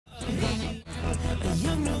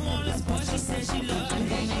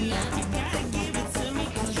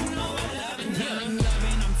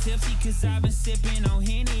Cause I've been sipping on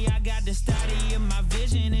Henny. I got the study of my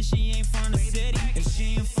vision, and she ain't from the city. And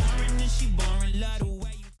she ain't foreign, and she boring. Love the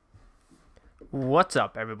way you... What's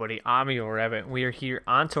up, everybody? I'm EvlRabbit. We are here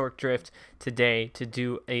on Torque Drift today to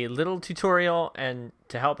do a little tutorial and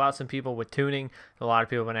to help out some people with tuning. A lot of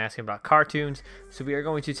people have been asking about car tunes, so we are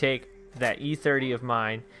going to take that E30 of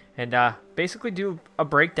mine and basically do a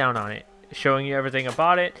breakdown on it, showing you everything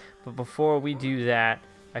about it. But before we do that,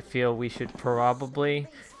 I feel we should probably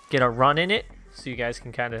get a run in it so you guys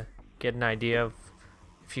can kind of get an idea of,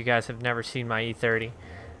 if you guys have never seen my E30.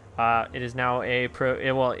 It is now a pro,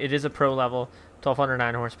 it is a pro level,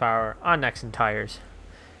 1209 horsepower on Nexen tires,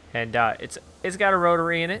 and it's got a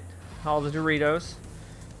rotary in it, all the Doritos,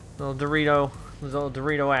 little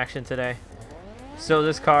Dorito action today. So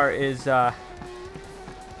this car is kind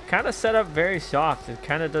of set up very soft. It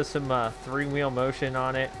kind of does some three-wheel motion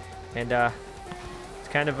on it, and it's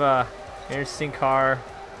kind of a interesting car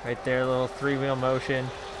right there. Little three-wheel motion,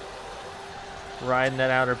 riding that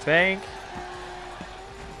outer bank.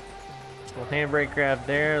 Little handbrake grab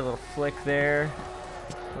there, a little flick there,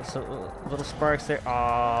 little sparks there.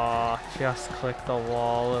 Aw, just clicked the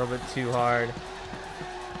wall a little bit too hard.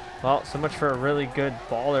 Well, so much for a really good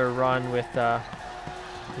baller run with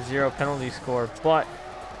zero penalty score, but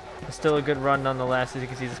still a good run nonetheless. As you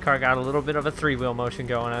can see, this car got a little bit of a three-wheel motion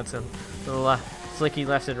going on, some little flicky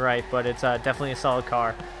left and right, but it's definitely a solid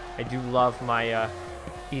car. I do love my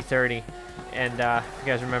E30. And if you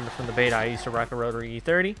guys remember from the beta, I used to rock a rotary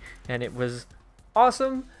E30, and it was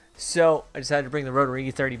awesome. So I decided to bring the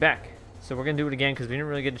rotary E30 back. So we're going to do it again because we didn't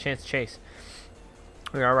really get a chance to chase.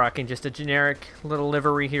 We are rocking just a generic little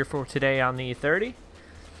livery here for today on the E30.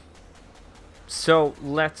 So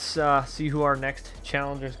let's see who our next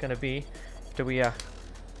challenger is going to be after we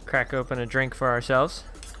crack open a drink for ourselves.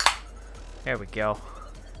 There we go.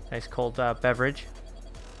 Nice cold beverage.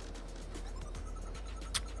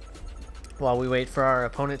 While we wait for our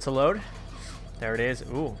opponent to load. There it is.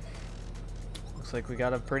 Ooh. Looks like we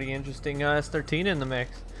got a pretty interesting S13 in the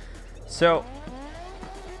mix. So,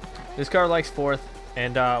 this car likes fourth,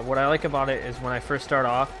 and what I like about it is when I first start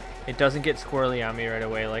off, it doesn't get squirrely on me right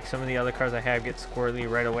away. Like some of the other cars I have get squirrely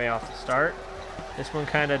right away off the start. This one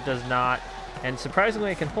kind of does not, and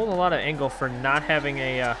surprisingly it can hold a lot of angle for not having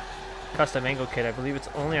a custom angle kit. I believe it's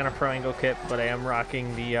only on a pro angle kit, but I am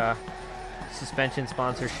rocking the suspension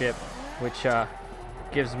sponsorship, which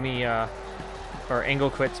gives me, or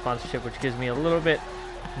angle quit sponsorship, which gives me a little bit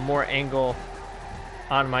more angle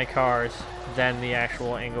on my cars than the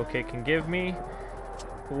actual angle kit can give me.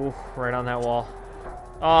 Ooh, right on that wall.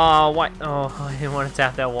 Oh, what? Oh, I didn't want to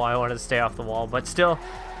tap that wall. I wanted to stay off the wall, but still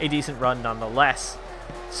a decent run nonetheless.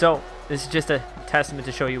 So this is just a testament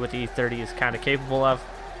to show you what the E30 is kind of capable of,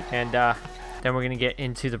 and then we're going to get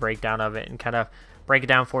into the breakdown of it and kind of break it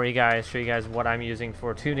down for you guys, show you guys what I'm using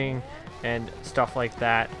for tuning and stuff like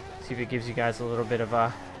that. See if it gives you guys a little bit of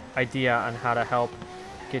a idea on how to help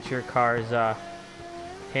get your cars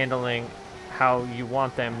handling how you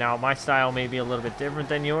want them. Now, my style may be a little bit different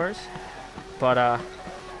than yours, but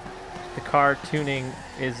the car tuning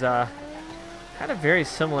is kind of very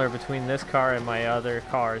similar between this car and my other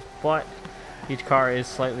cars, but each car is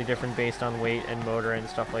slightly different based on weight and motor and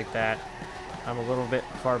stuff like that. I'm a little bit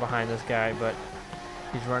far behind this guy, but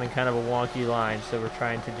he's running kind of a wonky line, so we're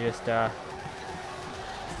trying to just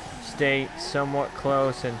stay somewhat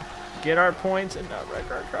close and get our points and not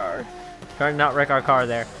wreck our car. Trying to not wreck our car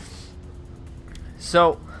there.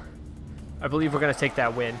 So, I believe we're going to take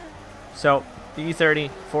that win. So, the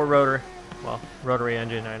E30, 4-rotor, well, rotary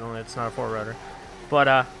engine, I don't know, it's not a 4-rotor.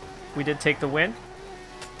 But we did take the win.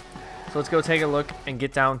 So let's go take a look and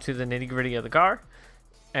get down to the nitty-gritty of the car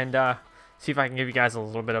and see if I can give you guys a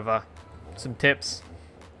little bit of some tips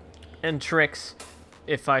and tricks,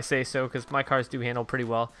 if I say so, because my cars do handle pretty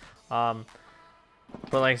well. But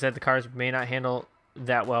like I said, the cars may not handle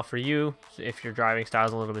that well for you if your driving style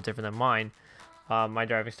is a little bit different than mine. My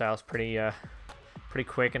driving style is pretty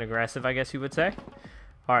quick and aggressive, I guess you would say.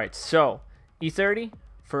 All right, so E30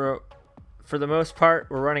 for the most part,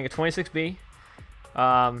 we're running a 26B,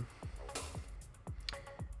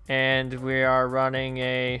 and we are running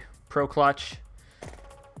a pro clutch.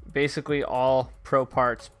 Basically, all pro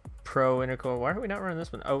parts. Pro intercore. Why are we not running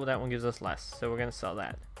this one? Oh, that one gives us less, so we're gonna sell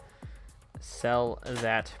that. Sell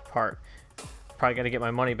that part. Probably got to get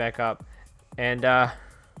my money back up. And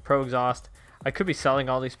pro exhaust. I could be selling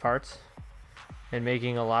all these parts and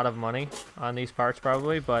making a lot of money on these parts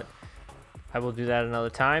probably, but I will do that another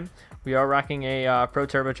time. We are rocking a pro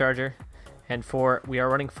turbocharger, and we are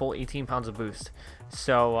running full 18 pounds of boost.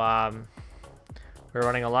 So We're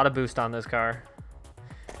running a lot of boost on this car.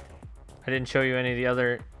 I didn't show you any of the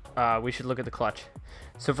other. We should look at the clutch.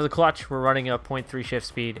 So for the clutch, we're running a 0.3 shift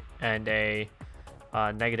speed and a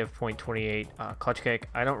negative 0.28 clutch kick.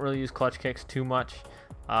 I don't really use clutch kicks too much.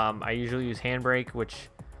 I usually use handbrake, which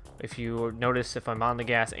if you notice, if I'm on the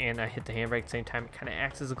gas and I hit the handbrake at the same time, it kind of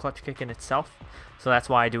acts as a clutch kick in itself. So that's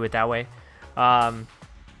why I do it that way.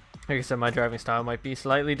 Like I said, my driving style might be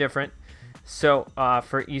slightly different. So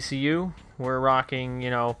for ECU, we're rocking,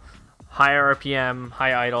 you know, high RPM,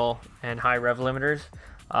 high idle, and high rev limiters.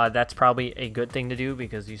 That's probably a good thing to do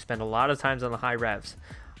because you spend a lot of times on the high revs,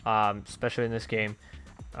 especially in this game.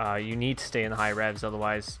 You need to stay in the high revs,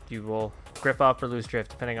 otherwise you will grip up or lose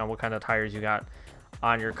drift depending on what kind of tires you got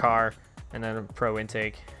on your car, and then a pro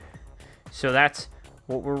intake. So that's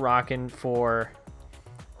what we're rocking for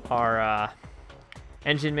our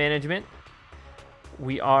engine management.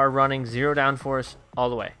 We are running 0 downforce all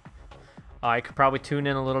the way. I could probably tune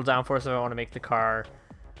in a little downforce if I want to make the car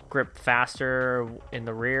grip faster in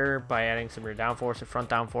the rear by adding some rear downforce or front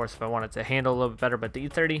downforce if I want it to handle a little bit better. But the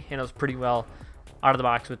E30 handles pretty well out of the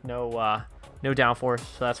box with no downforce,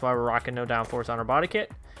 so that's why we're rocking no downforce on our body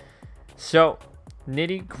kit. So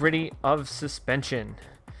nitty gritty of suspension.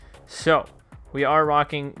 So we are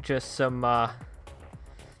rocking just some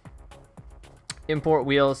import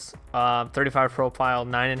wheels, 35 profile,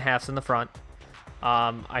 9.5s in the front.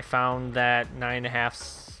 I found that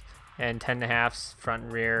 9.5s and 10.5s front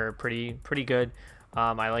and rear are pretty good.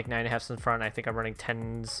 I like 9.5s in the front. I think I'm running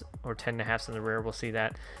 10s or 10.5s in the rear. We'll see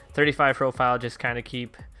that. 35 profile, just kind of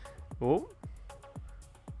keep. Ooh,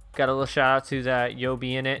 got a little shout out to that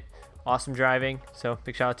Yobi in it. Awesome driving. So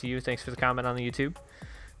big shout out to you. Thanks for the comment on the YouTube.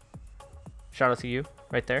 Shout out to you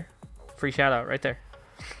right there. Free shout out right there.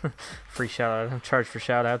 Free shout out. I'm charged for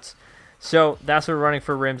shout outs. So that's what we're running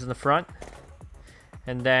for rims in the front.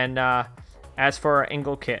 And then as for our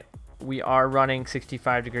angle kit, we are running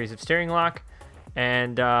 65 degrees of steering lock,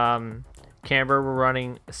 and camber, we're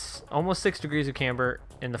running almost 6 degrees of camber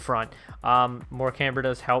in the front. More camber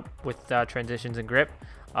does help with transitions and grip.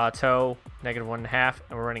 Toe, -1.5,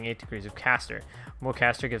 and we're running 8 degrees of caster. More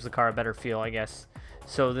caster gives the car a better feel, I guess.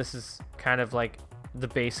 So this is kind of like the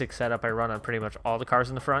basic setup I run on pretty much all the cars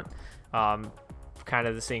in the front. Kind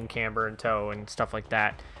of the same camber and toe and stuff like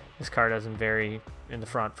that. This car doesn't vary in the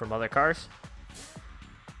front from other cars.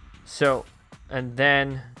 So, and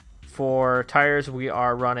then for tires, we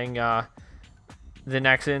are running the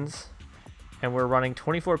Nexans, and we're running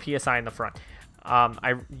 24 PSI in the front.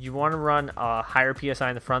 You want to run a higher PSI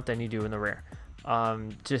in the front than you do in the rear,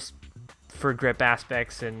 just for grip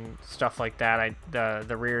aspects and stuff like that.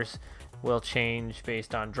 The rears will change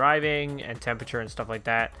based on driving and temperature and stuff like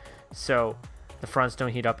that, so the fronts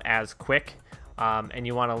don't heat up as quick, and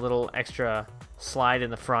you want a little extra slide in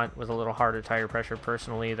the front with a little harder tire pressure.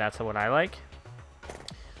 Personally, that's what I like.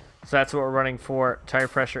 So that's what we're running for tire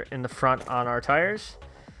pressure in the front on our tires.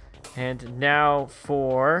 And now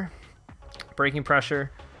for braking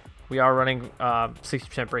pressure, we are running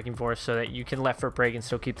 60% braking force so that you can left foot brake and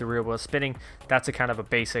still keep the rear wheel spinning. That's a kind of a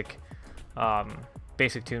basic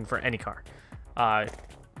tune for any car.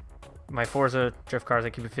 My Forza drift cars, I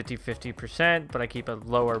keep it 50%, but I keep a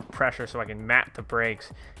lower pressure so I can mat the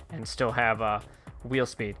brakes and still have wheel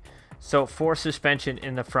speed. So for suspension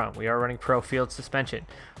in the front, we are running Pro Field suspension.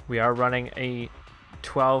 We are running a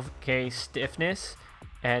 12K stiffness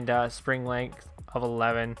and spring length of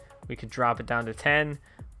 11. We could drop it down to 10,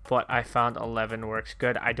 but I found 11 works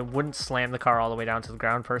good. I wouldn't slam the car all the way down to the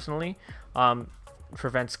ground personally.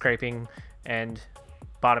 Prevents scraping and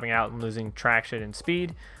bottoming out and losing traction and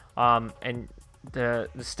speed. And the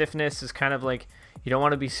stiffness is kind of like, you don't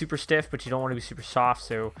want to be super stiff, but you don't want to be super soft.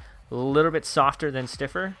 So a little bit softer than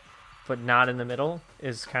stiffer, but not in the middle,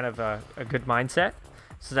 is kind of a good mindset.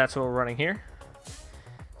 So that's what we're running here.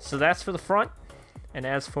 So that's for the front. And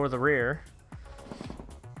as for the rear,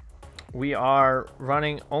 we are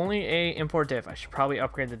running only a import diff. I should probably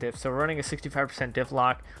upgrade the diff. So we're running a 65% diff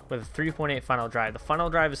lock with a 3.8 final drive. The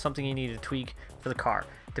final drive is something you need to tweak for the car,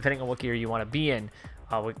 depending on what gear you want to be in,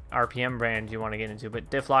 what RPM brand you want to get into.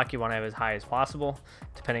 But diff lock you want to have as high as possible,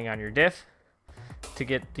 depending on your diff, to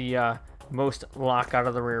get the most lock out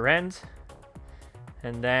of the rear end.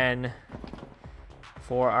 And then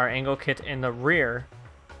for our angle kit in the rear,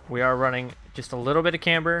 we are running just a little bit of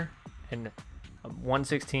camber and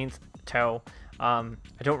 1/16 toe. I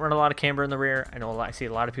don't run a lot of camber in the rear. I see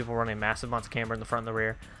a lot of people running massive amounts of camber in the front and the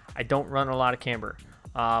rear. I don't run a lot of camber.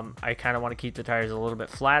 I kind of want to keep the tires a little bit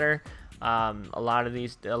flatter. A lot of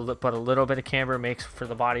these, but a little bit of camber makes for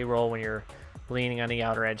the body roll when you're leaning on the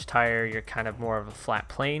outer edge tire, you're kind of more of a flat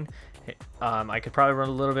plane. I could probably run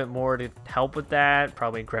a little bit more to help with that,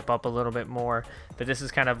 probably grip up a little bit more, but this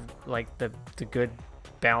is kind of like the good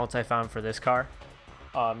balance I found for this car.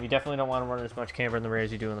 You definitely don't want to run as much camber in the rear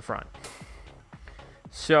as you do in the front.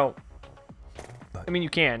 So, I mean, you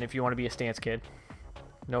can if you want to be a stance kid.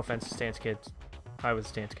 No offense to stance kids. I was a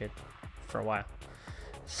stance kid for a while.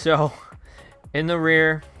 So, in the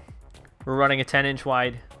rear, we're running a 10-inch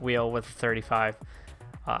wide wheel with a 35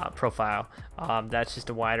 profile. That's just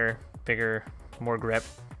a wider, bigger, more grip,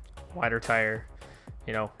 wider tire,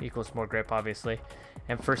 you know, equals more grip, obviously.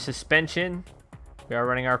 And for suspension, we are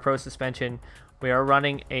running our Pro suspension. We are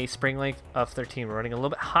running a spring length of 13. We're running a little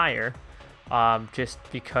bit higher, just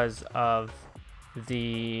because of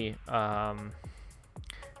the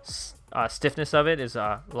stiffness of it is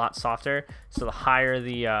a lot softer. So the higher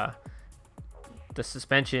the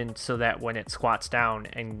suspension, so that when it squats down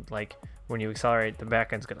and like when you accelerate, the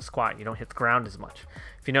back end's gonna squat. You don't hit the ground as much.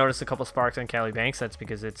 If you notice a couple sparks on Cali Banks, that's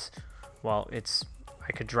because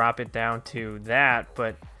I could drop it down to that,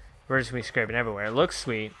 but we're just gonna be scraping everywhere. It looks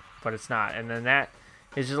sweet, but it's not. And then that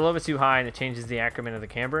is just a little bit too high, and it changes the accrement of the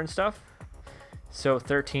camber and stuff. So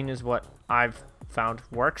 13 is what I've found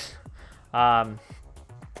works.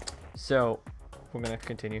 So we're gonna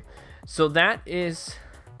continue. So that is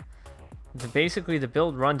basically the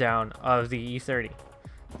build rundown of the E30,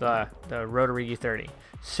 the rotary E30.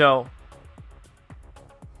 So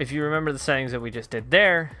if you remember the settings that we just did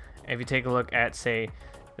there, if you take a look at, say,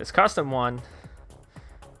 this custom one,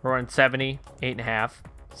 we're on 70, 8.5,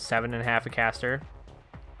 7.5 a caster,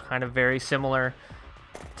 kind of very similar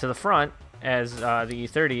to the front as the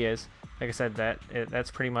E30 is. Like I said,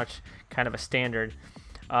 that's pretty much kind of a standard.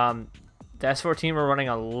 The S14 we're running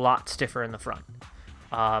a lot stiffer in the front,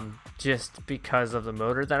 just because of the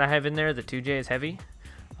motor that I have in there. The 2J is heavy,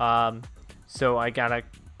 so I gotta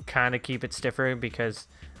kind of keep it stiffer because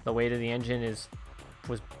the weight of the engine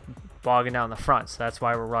was bogging down the front. So that's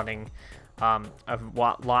why we're running a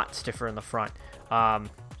lot stiffer in the front.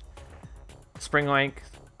 Spring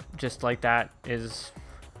length, just like that, is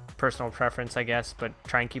personal preference, I guess, but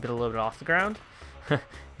try and keep it a little bit off the ground. You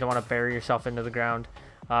don't want to bury yourself into the ground.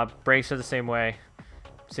 Brakes are the same way,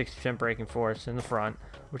 60% braking force in the front,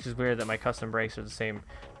 which is weird that my custom brakes are the same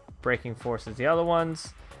braking force as the other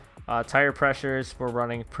ones. Tire pressures, we're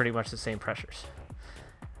running pretty much the same pressures.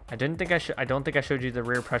 I don't think I showed you the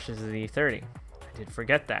rear pressures of the E30. I did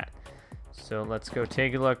forget that. So let's go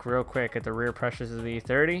take a look real quick at the rear pressures of the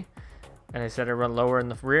E30. And I said I run lower in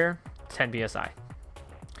the rear, 10 psi.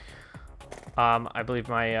 I believe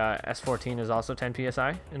my S14 is also 10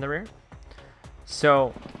 psi in the rear.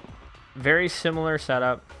 So very similar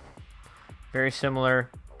setup, very similar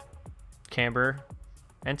camber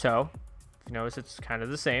and toe. If you notice, it's kind of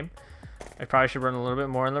the same. I probably should run a little bit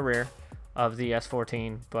more in the rear of the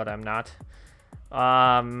S14, but I'm not.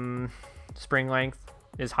 Spring length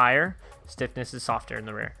is higher, stiffness is softer in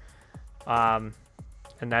the rear, and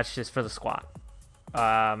that's just for the squat.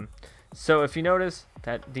 So if you notice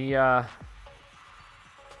that the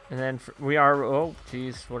and then we are, oh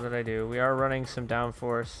geez, what did I do? We are running some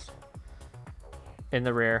downforce in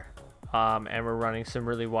the rear, and we're running some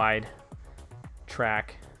really wide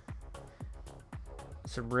track.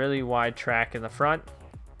 Some really wide track in the front,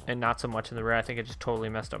 and not so much in the rear. I think it just totally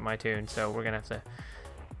messed up my tune, so we're gonna have to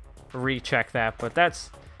recheck that. But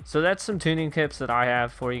that's some tuning tips that I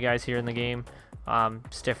have for you guys here in the game.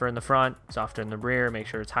 Stiffer in the front, softer in the rear. Make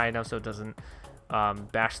sure it's high enough so it doesn't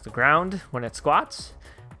bash the ground when it squats,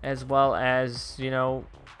 as well as, you know,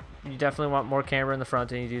 you definitely want more camber in the front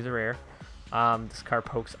than you do the rear. This car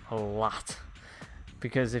pokes a lot,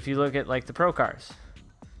 because if you look at like the pro cars,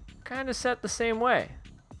 kind of set the same way.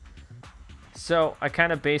 So I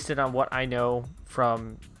kind of based it on what I know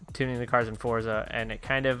from tuning the cars in Forza, and it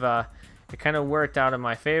kind of worked out in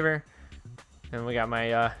my favor. And we got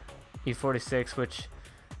my E46, which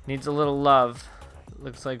needs a little love.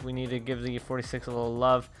 Looks like we need to give the E46 a little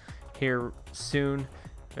love here soon.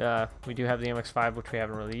 We do have the MX-5, which we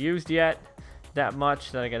haven't really used yet that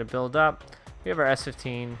much, that I got to build up. We have our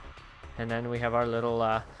S15, and then we have our little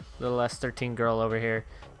S13 girl over here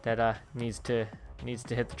that needs to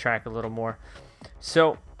hit the track a little more.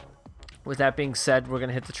 So with that being said, we're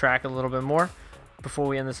gonna hit the track a little bit more before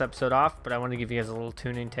we end this episode off, but I want to give you guys a little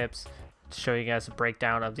tuning tips to show you guys a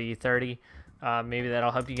breakdown of the E30. Maybe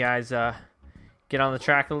that'll help you guys get on the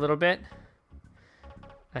track a little bit.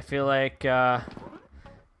 I feel like I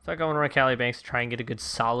want to run Cali Banks to try and get a good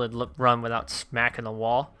solid run without smacking the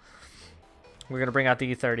wall. We're gonna bring out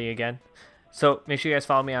the E30 again. So make sure you guys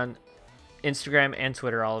follow me on Instagram and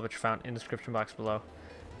Twitter, all of which are found in the description box below.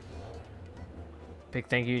 big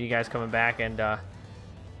thank you to you guys coming back and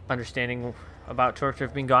understanding about Torque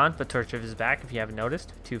Drift being gone, but Torque Drift is back if you haven't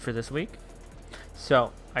noticed. 2 for this week.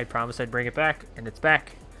 So I promised I'd bring it back, and it's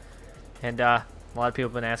back. And a lot of people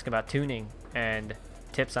have been asking about tuning and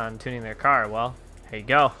tips on tuning their car. Well, here you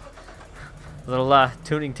go. Little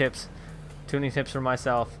tuning tips for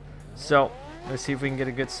myself. So let's see if we can get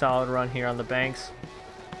a good solid run here on the banks.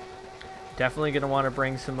 Definitely gonna want to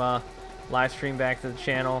bring some live stream back to the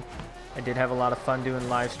channel. I did have a lot of fun doing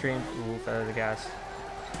live stream. Ooh, feather the gas.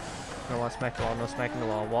 No one smack the wall, no smacking the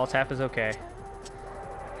wall. Wall tap is okay.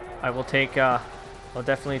 I will take I'll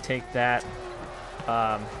definitely take that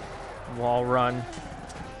wall run.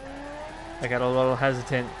 I got a little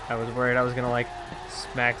hesitant. I was worried I was gonna like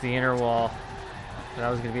smack the inner wall and I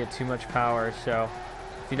was gonna be at too much power. So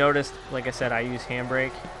if you noticed, like I said, I use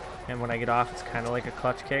handbrake, and when I get off it's kind of like a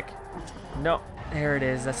clutch kick. No, there it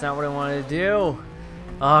is. That's not what I wanted to do.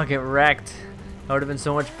 Oh, get wrecked. That would have been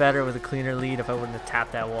so much better with a cleaner lead if I wouldn't have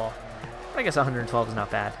tapped that wall. But I guess 112 is not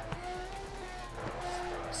bad.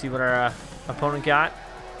 See what our opponent got.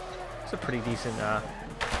 It's a pretty decent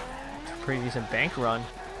bank run,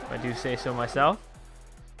 if I do say so myself.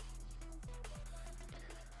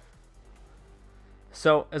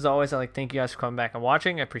 So, as always, I'd like to thank you guys for coming back and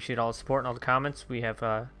watching. I appreciate all the support and all the comments. We have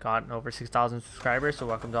gotten over 6,000 subscribers, so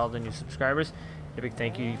welcome to all the new subscribers. A big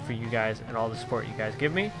thank you for you guys and all the support you guys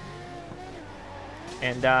give me.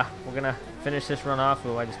 And we're going to finish this run off.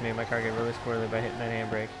 Oh, I just made my car get really squirrely by hitting that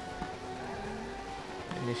handbrake.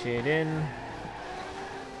 Initiate in.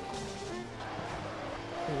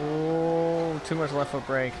 Oh, too much left foot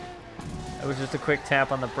brake. It was just a quick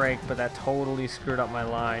tap on the brake, but that totally screwed up my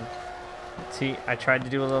line. See, I tried to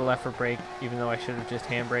do a little left foot brake, even though I should have just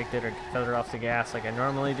handbraked it or feathered off the gas like I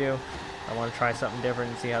normally do. I want to try something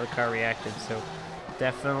different and see how the car reacted. So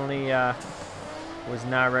definitely was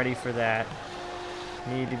not ready for that.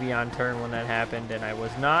 Needed to be on turn when that happened, and I was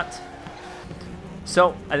not.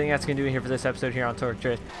 So I think that's going to do it here for this episode here on Torque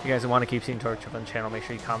Drift. If you guys want to keep seeing Torque Drift on the channel, make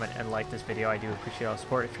sure you comment and like this video. I do appreciate all the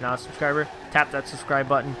support. If you're not a subscriber, tap that subscribe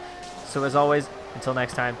button. So as always, until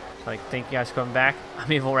next time, I'd like to thank you guys for coming back. I'm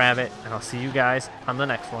EvlRabbit, and I'll see you guys on the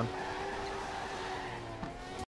next one.